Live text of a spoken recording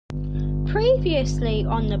Previously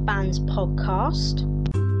on the band's podcast.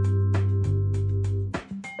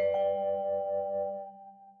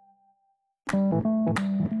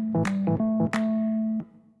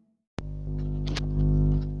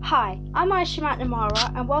 Hi, I'm Aisha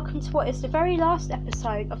McNamara and welcome to what is the very last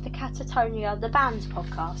episode of the Catatonia, the band's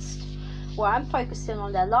podcast, where I'm focusing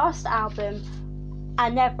on their last album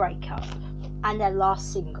and their breakup and their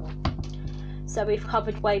last single. So we've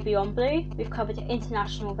covered Way Beyond Blue, we've covered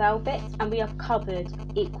International Velvet, and we have covered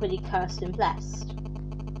Equally Cursed and Blessed.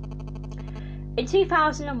 In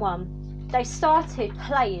 2001, they started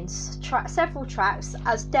playing several tracks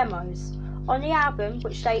as demos on the album,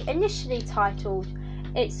 which they initially titled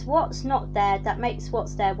It's What's Not There That Makes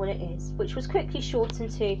What's There What It Is, which was quickly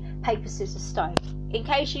shortened to Paper, Scissors, Stone. In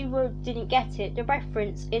case you didn't get it, the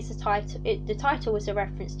reference is the title is a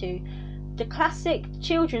reference to the classic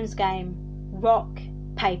children's game Rock,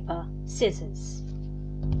 Paper, Scissors.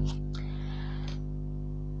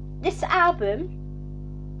 This album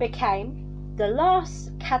became the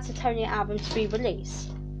last Catatonia album to be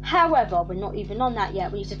released. However, we're not even on that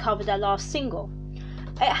yet. We need to cover their last single.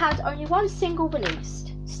 It had only one single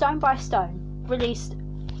released, Stone by Stone, released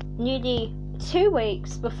nearly 2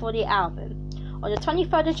 weeks before the album, on the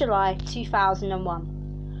 23rd of July 2001.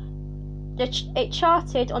 It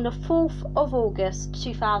charted on the 4th of August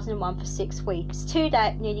 2001 for 6 weeks,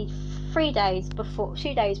 nearly 3 days before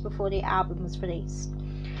the album was released.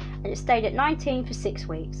 And it stayed at 19 for 6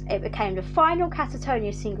 weeks. It became the final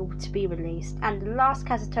Catatonia single to be released and the last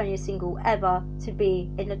Catatonia single ever to be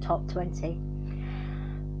in the top 20.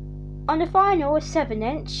 On the vinyl, a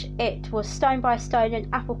 7-inch, it was Stone by Stone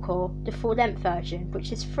and Applecore, the full-length version,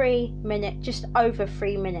 which is just over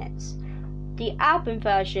 3 minutes. The album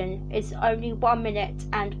version is only 1 minute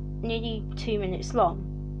and nearly 2 minutes long.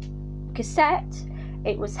 Cassette,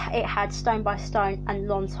 it had Stone by Stone and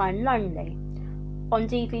Long Time Lonely. On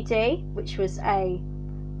DVD, which was a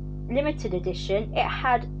limited edition, it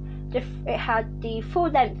had the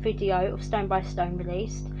full-length video of Stone by Stone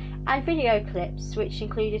released, and video clips, which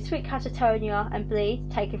included Sweet Catatonia and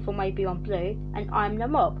Bleed, taken from Way Beyond Blue, and I'm the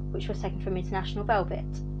Mob, which was taken from International Velvet.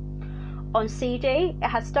 On CD, it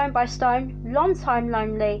had Stone by Stone, Long Time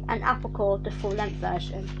Lonely, and Applecore, the full-length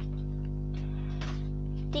version.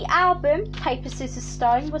 The album, Paper, Scissors,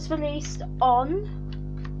 Stone, was released on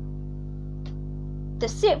the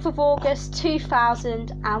 6th of August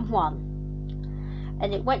 2001.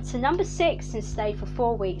 And it went to number 6 and stayed for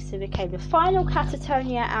 4 weeks. It became the final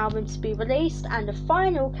Catatonia album to be released and the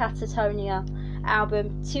final Catatonia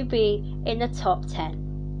album to be in the top 10.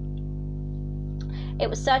 It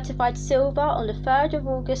was certified silver on the 3rd of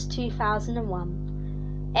August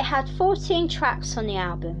 2001. It had 14 tracks on the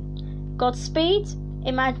album: Godspeed,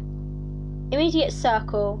 Immediate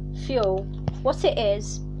Circle, Fuel, What It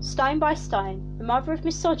Is, Stone by Stone, The Mother of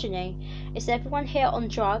Misogyny, Is Everyone Here on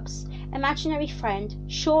Drugs, Imaginary Friend,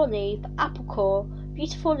 Shore Leave, Applecore,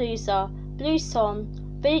 Beautiful Loser, Blue Song,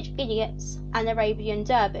 Village Idiots, and Arabian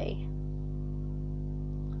Derby.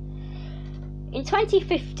 In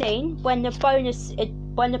 2015, when the bonus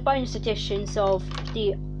editions of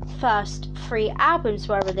the first 3 albums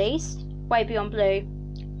were released, Way Beyond Blue,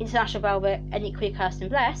 International Velvet, and Equally Cursed and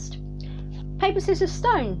Blessed, Paper, Scissors,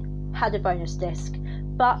 Stone had a bonus disc,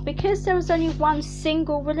 but because there was only one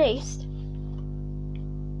single released,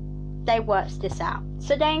 they worked this out.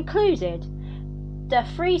 So they included the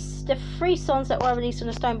three songs that were released on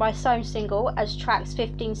the Stone by Stone single as tracks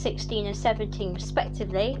 15, 16 and 17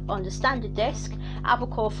 respectively on the standard disc,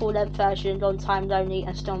 Applecore full-length version, Long Time Lonely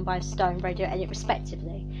and Stone by Stone Radio Edit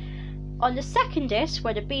respectively. On the second disc,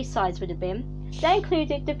 where the B-sides would have been, they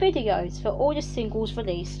included the videos for all the singles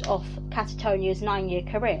released off Catatonia's 9-year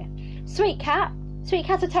career. Sweet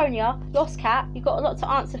Catatonia, Lost Cat, You Got a Lot to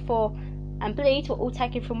Answer For, and Bleed were all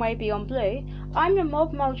taken from Way Beyond Blue. I'm the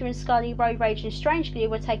Mob, Mulder and Scully, Road Rage and Strangely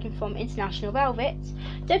were taken from International Velvet.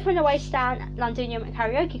 Dead from the Waist Down, Londonium and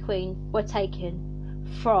Karaoke Queen were taken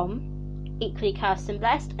from Equally Cursed and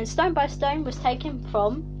Blessed, and Stone by Stone was taken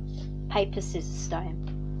from Paper, Scissors, Stone.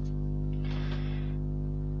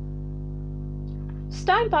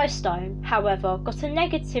 Stone by Stone, however, got a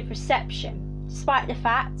negative reception, despite the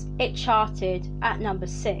fact it charted at number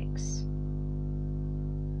 6.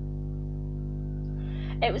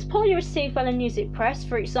 It was poorly received by the music press.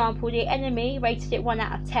 For example, The Enemy rated it 1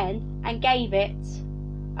 out of 10 and gave it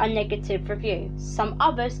a negative review. Some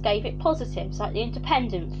others gave it positives, like The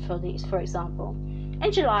Independent, for example.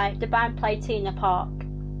 In July, the band played Tina Park.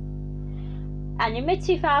 And in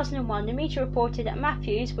mid-2001, the media reported that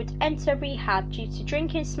Matthews would enter rehab due to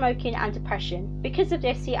drinking, smoking and depression. Because of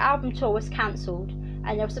this, the album tour was cancelled,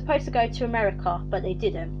 and they were supposed to go to America, but they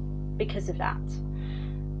didn't. because of that.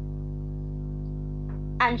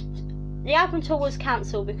 And the album tour was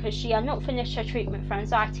cancelled because she had not finished her treatment for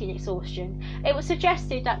anxiety and exhaustion. It was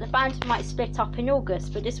suggested that the band might split up in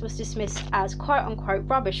August, but this was dismissed as quote-unquote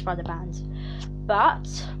rubbish by the band. But,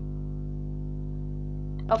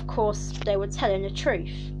 of course, they were telling the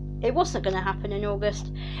truth. It wasn't going to happen in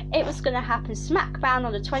August. It was going to happen smack bang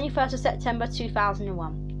on the 21st of September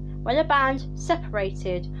 2001, when the band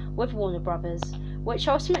separated with Warner Brothers, which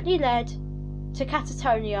ultimately led to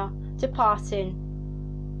Catatonia departing,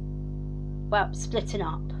 well, splitting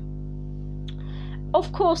up.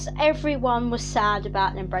 Of course, everyone was sad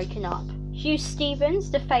about them breaking up. Hugh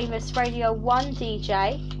Stevens, the famous Radio 1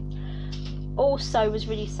 DJ, also was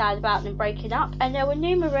really sad about them breaking up, and there were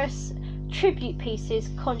numerous tribute pieces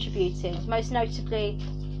contributed, most notably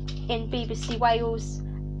in BBC Wales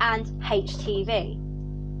and HTV.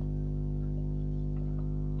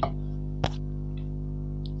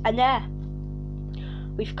 And there,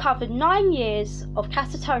 we've covered 9 years of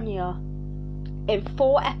Catatonia in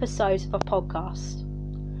 4 episodes of a podcast.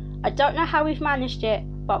 I don't know how we've managed it,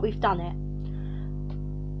 but we've done it.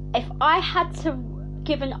 If I had to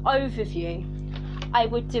give an overview, I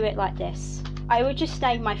would do it like this. I would just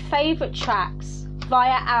name my favourite tracks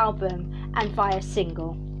via album and via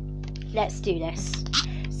single. Let's do this.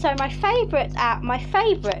 So my favourite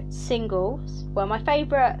singles, well, my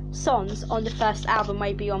favourite songs on the first album,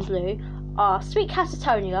 Way Beyond Blue, are Sweet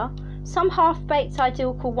Catatonia, Some Half-Baked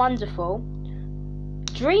Ideal Called Wonderful,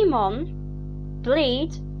 Dream On,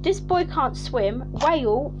 Bleed, This Boy Can't Swim,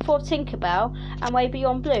 Whale for Tinkerbell, and Way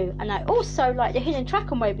Beyond Blue. And I also like the hidden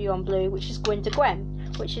track on Way Beyond Blue, which is Gwyn de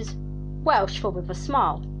Gwen, which is Welsh for With a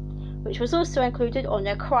Smile, which was also included on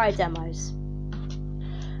their Cry demos.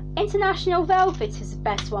 International Velvet is the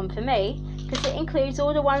best one for me, because it includes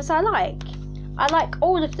all the ones I like. I like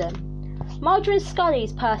all of them. Mulder and Scully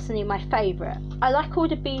is personally my favourite. I like all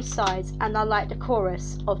the B-sides, and I like the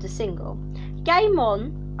chorus of the single. Game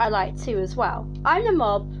On, I like too as well. I'm the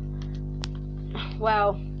Mob,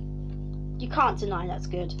 well, you can't deny that's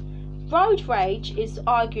good. Road Rage is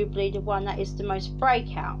arguably the one that is the most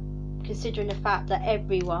breakout, considering the fact that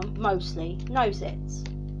everyone mostly knows it.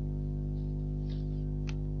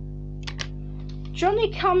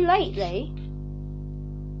 Johnny Come Lately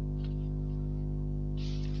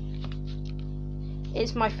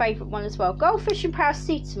is my favourite one as well. Goldfish and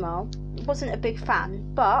Paracetamol, wasn't a big fan,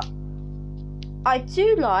 but I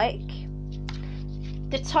do like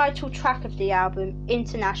the title track of the album,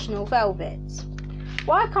 International Velvet.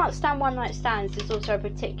 Why I Can't Stand One Night Stands is also a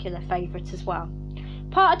particular favourite as well.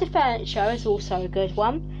 Part of the Furniture is also a good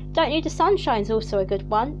one. Don't Need the Sunshine is also a good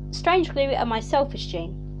one. Strange Glue and My Selfish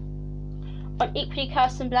Gene. On Equally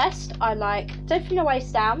Cursed and Blessed, I like Don't From the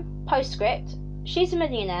Waist Down, Postscript, She's a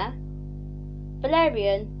Millionaire,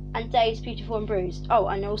 Valerian, and Days Beautiful and Bruised. Oh,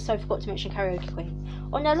 and I also forgot to mention Karaoke Queen.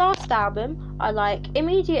 On their last album, I like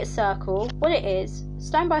Immediate Circle, What It Is,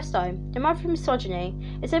 Stone by Stone, The Mother of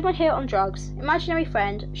Misogyny, Is Everyone Here on Drugs, Imaginary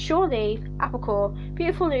Friend, Shore Leave, Apple Core,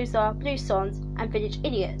 Beautiful Loser, Blue Songs, and Village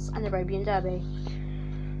Idiots, and Arabian Derby.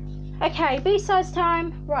 Okay, B-sides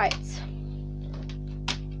time. Right.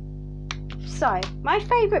 So, my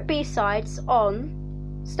favourite B-sides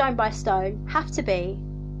on Stone by Stone have to be,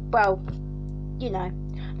 well, you know,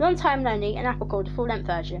 Long Time Lonely and Apple Core, the full-length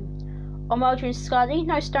version. On Mulder and Scully,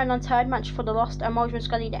 No Stone Unturned, Manchester for the Lost, and Mulder and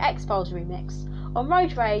Scully, the X-Files remix. On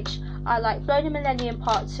Road Rage, I like Blow the Millennium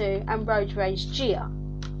Part 2 and Road Rage Gia.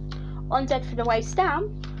 On Dead for the Waist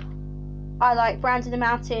Down, I like Brand the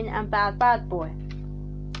Mountain and Bad Bad Boy.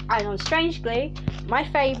 And on Strangely, my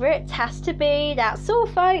favourite has to be That's All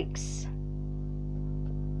Folks.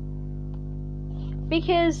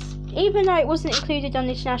 Because even though it wasn't included on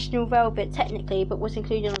International Velvet technically, but was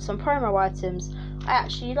included on some promo items, I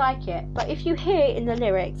actually like it. But if you hear in the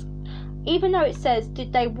lyrics, even though it says,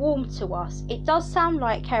 did they warm to us, it does sound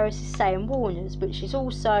like Keris is saying Warners, which is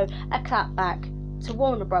also a clapback to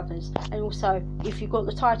Warner Brothers. And also, if you got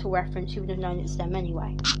the title reference, you would have known it's them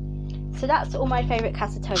anyway. So that's all my favourite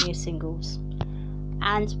Catatonia singles.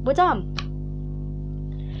 And we're done.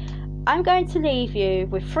 I'm going to leave you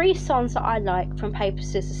with 3 songs that I like from Paper,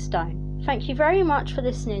 Scissors, Stone. Thank you very much for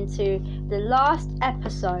listening to the last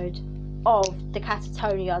episode of the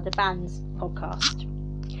Catatonia, the band's podcast.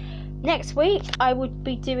 Next week, I would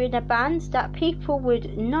be doing a band that people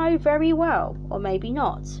would know very well, or maybe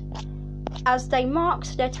not, as they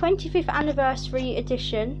marked their 25th anniversary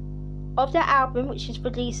edition of their album, which is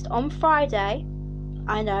released on Friday.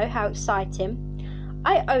 I know, how exciting.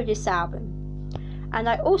 I own this album. And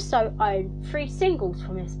I also own 3 singles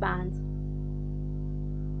from this band.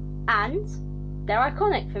 And they're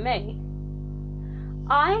iconic for me.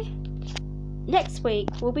 I next week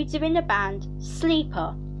we'll be doing the band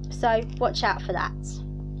Sleeper, so watch out for that.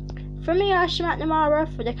 From me, Aisha McNamara,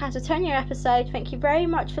 for the Catatonia episode, thank you very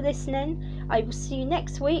much for listening. I will see you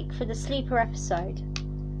next week for the Sleeper episode.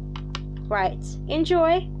 Right,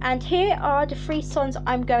 enjoy, and here are the 3 songs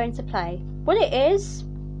I'm going to play. What it is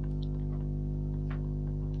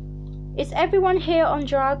Everyone Here on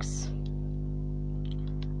Drugs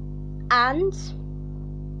and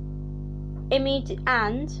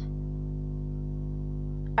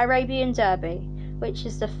Arabian Derby, which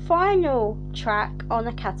is the final track on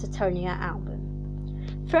the Catatonia album.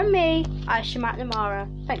 From me, Aisha McNamara,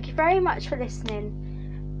 thank you very much for listening,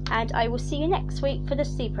 and I will see you next week for the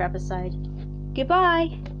Sleeper episode.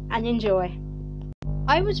 Goodbye, and enjoy.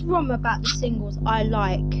 I was wrong about the singles I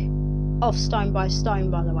like of Stone by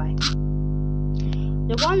Stone, by the way.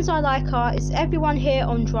 The ones I like are Everyone Here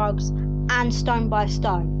on Drugs and Stone by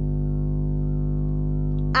Stone.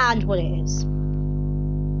 And What It Is.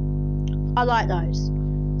 I like those.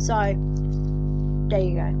 So, there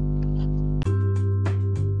you go.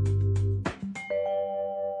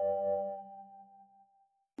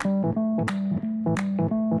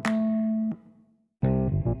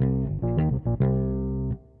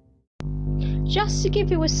 Just to give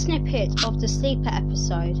you a snippet of the Sleeper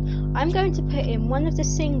episode, I'm going to put in one of the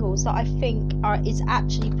singles that I think is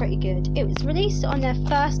actually pretty good. It was released on their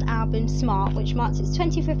first album, Smart, which marks its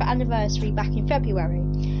 25th anniversary back in February.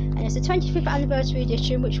 And it's a 25th anniversary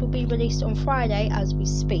edition which will be released on Friday as we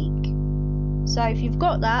speak. So if you've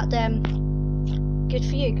got that, then good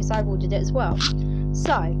for you, because I've ordered it as well.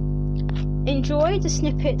 So, enjoy the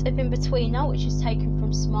snippet of In Betweener, which is taken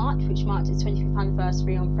from Smart, which marked its 25th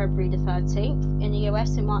anniversary on February the 13th. In the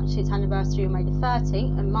US, it marked its anniversary on May the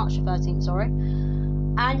 13th, and March the 13th, sorry.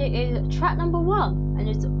 And it is track number 1,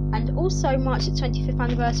 and also marked its 25th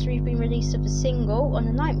anniversary of being released of a single on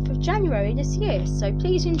the 9th of January this year. So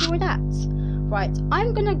please enjoy that. Right,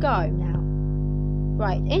 I'm gonna go now.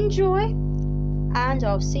 Right, enjoy, and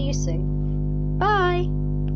I'll see you soon. Bye.